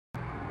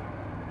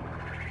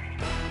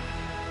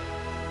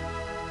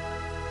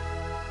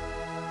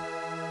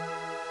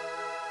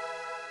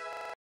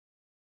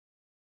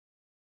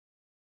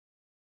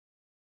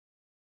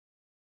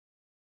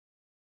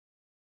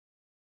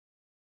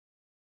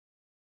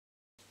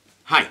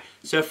Hi,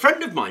 so a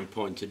friend of mine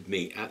pointed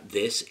me at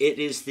this. It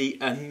is the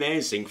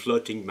amazing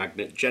floating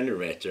magnet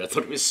generator. I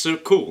thought it was so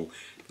cool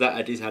that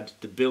I decided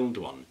to build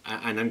one,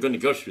 and I'm going to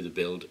go through the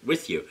build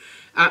with you.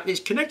 It's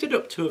connected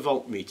up to a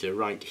voltmeter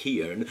right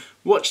here, and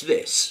watch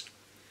this.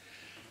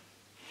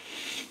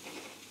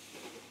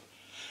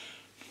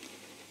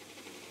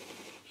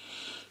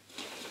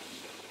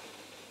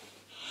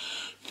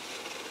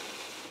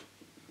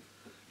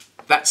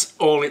 That's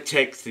all it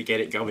takes to get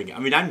it going. I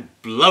mean, I'm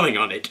blowing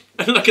on it.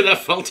 And look at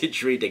that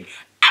voltage reading.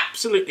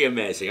 Absolutely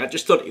amazing. I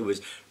just thought it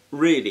was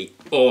really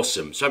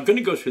awesome. So I'm going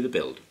to go through the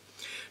build.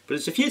 But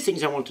there's a few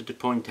things I wanted to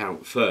point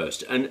out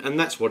first, and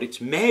that's what it's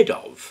made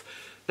of.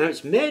 Now,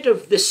 it's made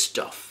of this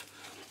stuff.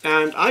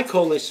 And I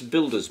call this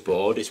builder's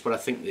board. It's what I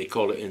think they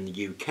call it in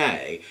the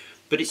UK.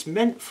 But it's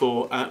meant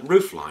for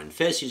roofline,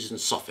 fascias and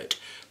soffit.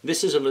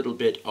 This is a little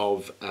bit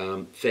of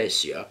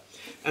fascia.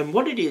 And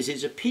what it is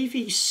a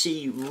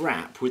PVC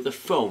wrap with a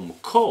foam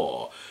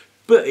core,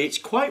 but it's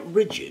quite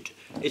rigid.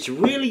 It's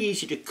really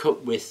easy to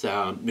cut with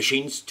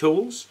machines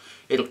tools.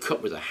 It'll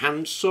cut with a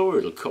handsaw,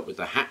 it'll cut with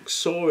a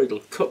hacksaw, it'll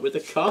cut with a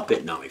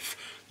carpet knife.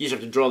 You just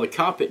have to draw the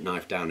carpet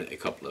knife down it a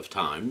couple of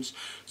times.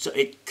 So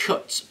it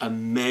cuts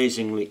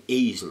amazingly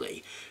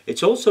easily.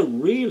 It's also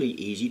really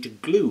easy to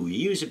glue.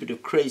 You use a bit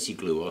of crazy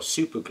glue or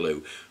super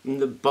glue,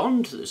 and the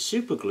bond that the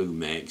super glue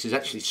makes is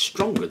actually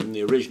stronger than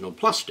the original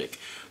plastic.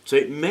 So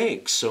it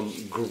makes some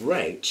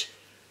great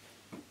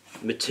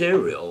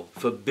material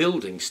for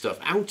building stuff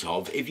out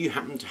of if you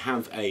happen to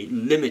have a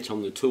limit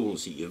on the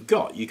tools that you've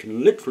got. You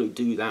can literally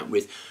do that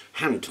with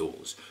hand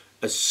tools,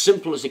 as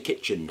simple as a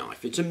kitchen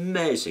knife. It's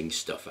amazing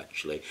stuff,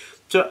 actually.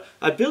 So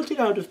I built it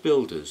out of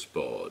builder's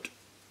board,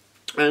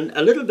 and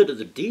a little bit of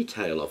the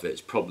detail of it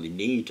is probably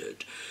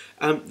needed.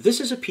 This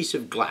is a piece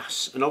of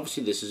glass, and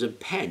obviously this is a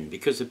pen,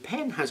 because the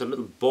pen has a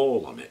little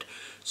ball on it.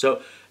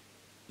 So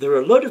there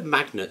are a load of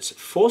magnets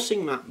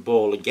forcing that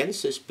ball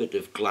against this bit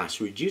of glass,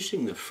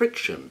 reducing the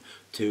friction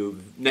to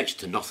next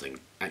to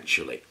nothing,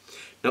 actually.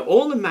 Now,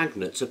 all the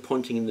magnets are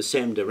pointing in the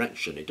same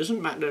direction. It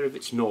doesn't matter if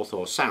it's north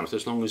or south,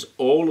 as long as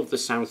all of the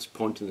souths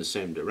point in the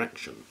same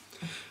direction.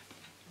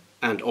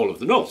 And all of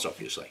the norths,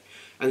 obviously.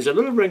 And there's a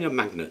little ring of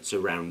magnets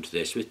around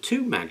this with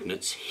two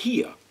magnets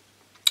here.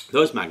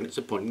 Those magnets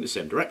are pointing in the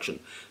same direction.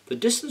 The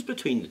distance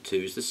between the two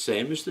is the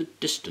same as the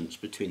distance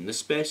between the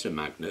spacer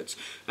magnets,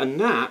 and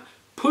that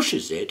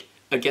pushes it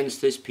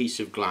against this piece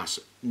of glass,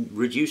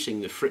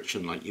 reducing the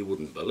friction like you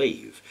wouldn't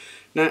believe.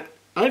 Now,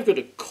 I've got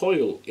a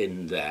coil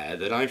in there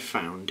that I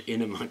found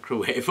in a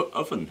microwave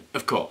oven,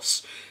 of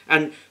course.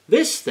 And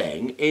this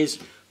thing is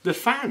the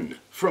fan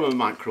from a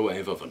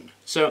microwave oven.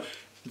 So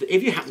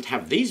if you happen to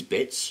have these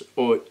bits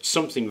or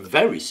something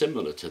very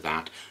similar to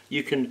that,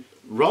 you can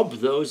rob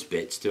those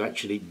bits to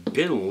actually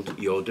build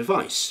your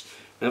device.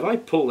 Now, if I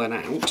pull that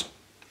out,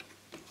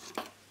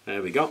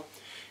 there we go.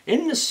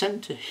 In the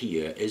centre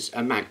here is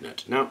a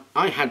magnet. Now,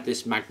 I had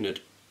this magnet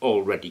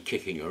already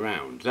kicking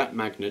around. That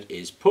magnet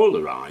is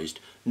polarised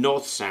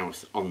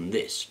north-south on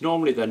this.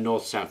 Normally they're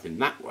north-south in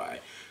that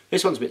way.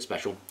 This one's a bit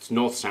special. It's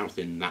north-south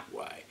in that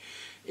way.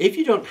 If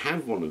you don't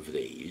have one of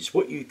these,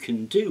 what you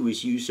can do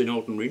is use an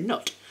ordinary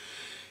nut.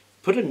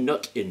 Put a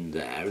nut in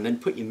there and then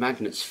put your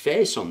magnet's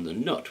face on the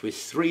nut with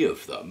 3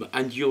 of them,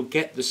 and you'll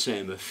get the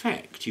same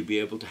effect. You'll be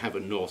able to have a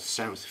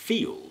north-south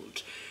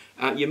field.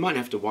 You might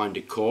have to wind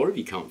a core if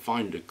you can't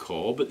find a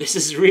core, but this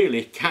is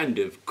really kind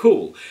of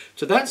cool.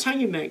 So that's how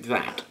you make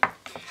that.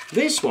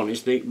 This one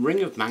is the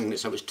ring of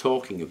magnets I was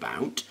talking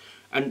about,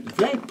 and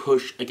they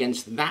push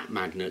against that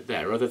magnet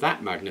there, or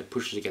that magnet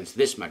pushes against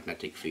this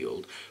magnetic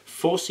field,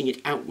 forcing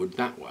it outward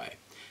that way.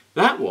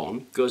 That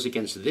one goes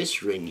against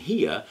this ring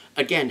here,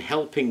 again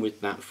helping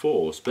with that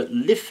force, but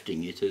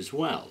lifting it as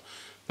well.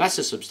 That's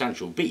a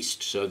substantial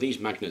beast, so these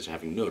magnets are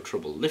having no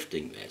trouble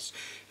lifting this.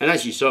 And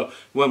as you saw,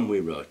 when we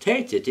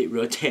rotate it, it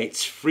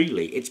rotates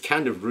freely. It's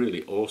kind of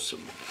really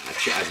awesome,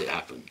 actually, as it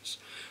happens.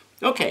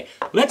 Okay,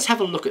 let's have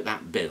a look at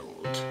that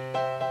build.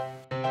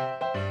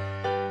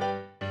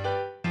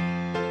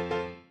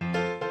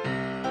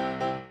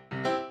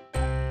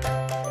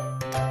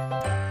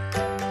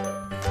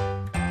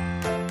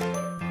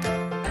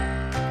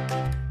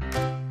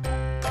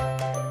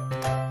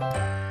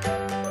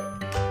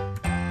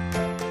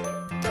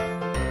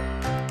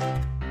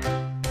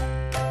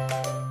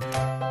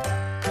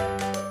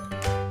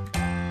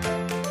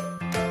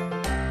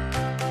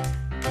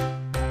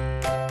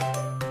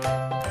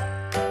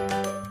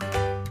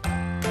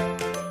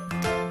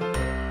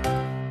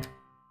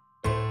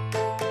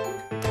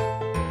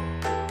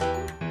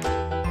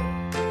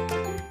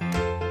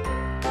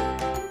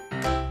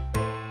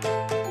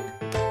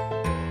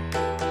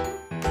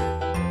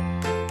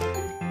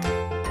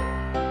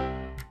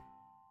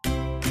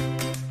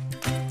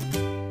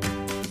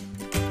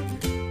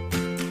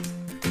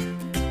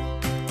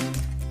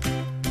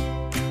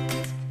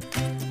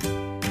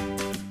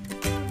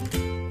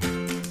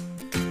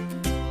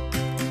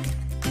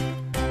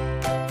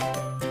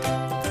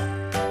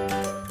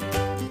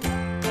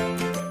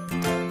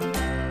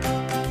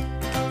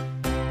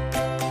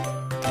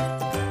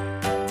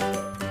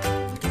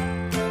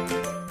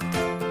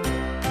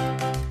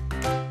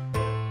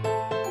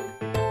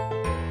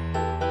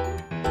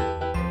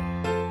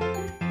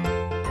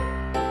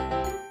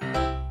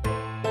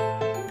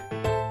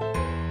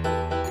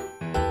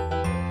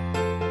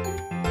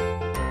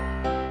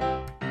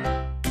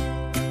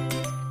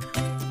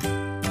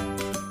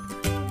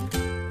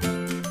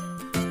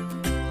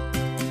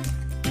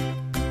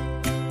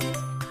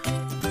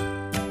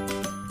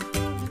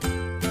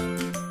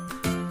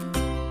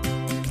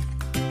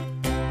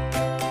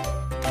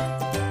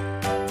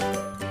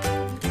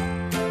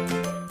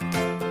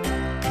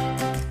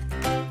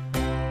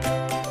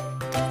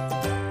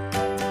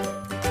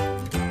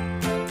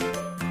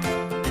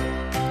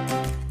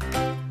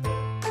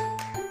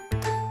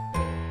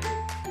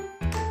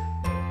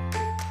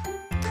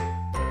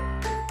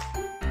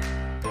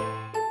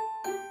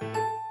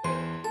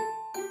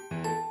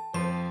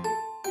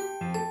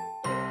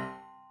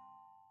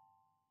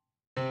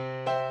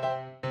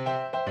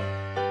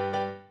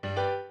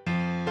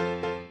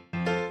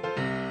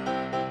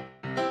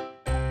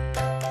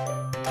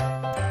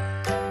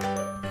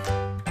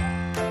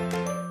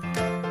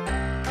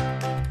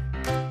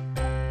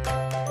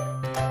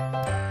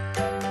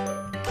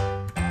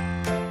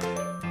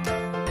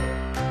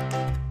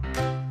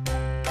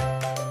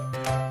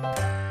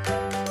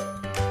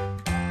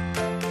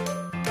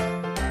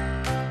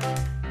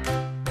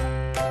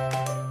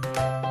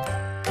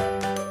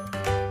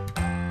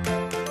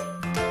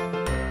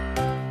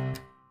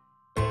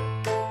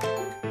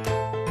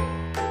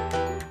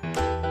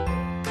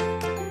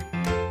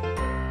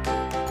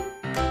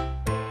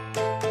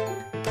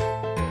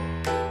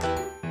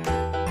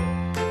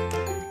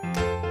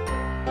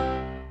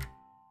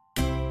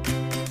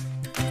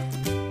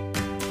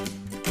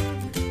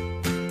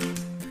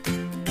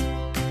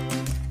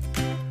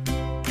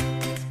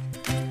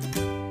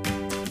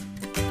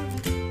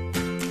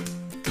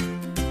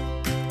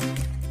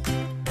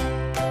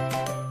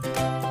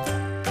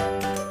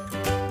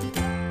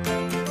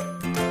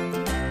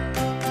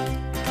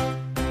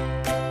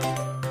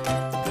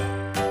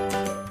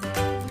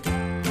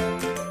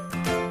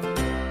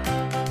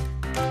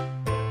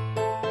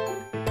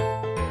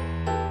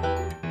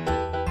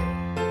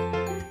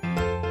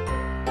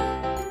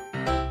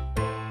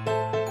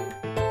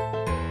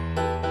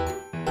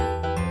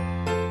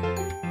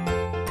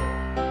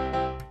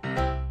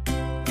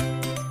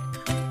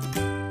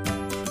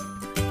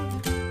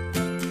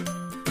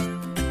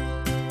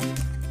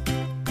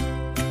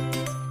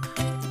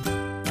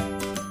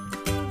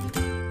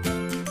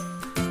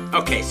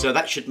 Okay, so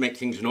that should make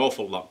things an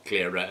awful lot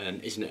clearer,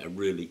 and isn't it a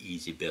really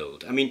easy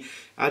build? I mean,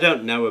 I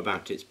don't know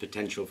about its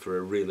potential for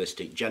a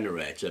realistic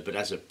generator, but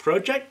as a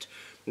project,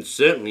 and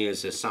certainly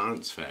as a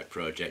science fair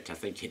project, I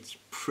think it's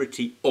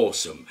pretty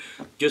awesome.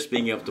 Just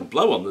being able to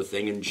blow on the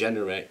thing and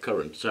generate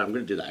current. So I'm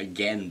going to do that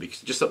again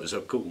because I just thought it was so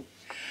cool.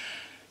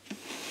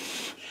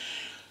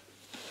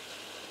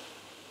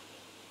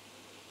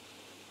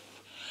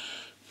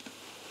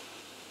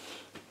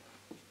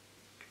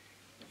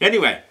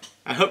 Anyway,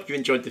 I hope you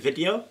enjoyed the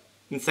video,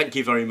 and thank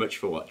you very much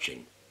for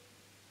watching.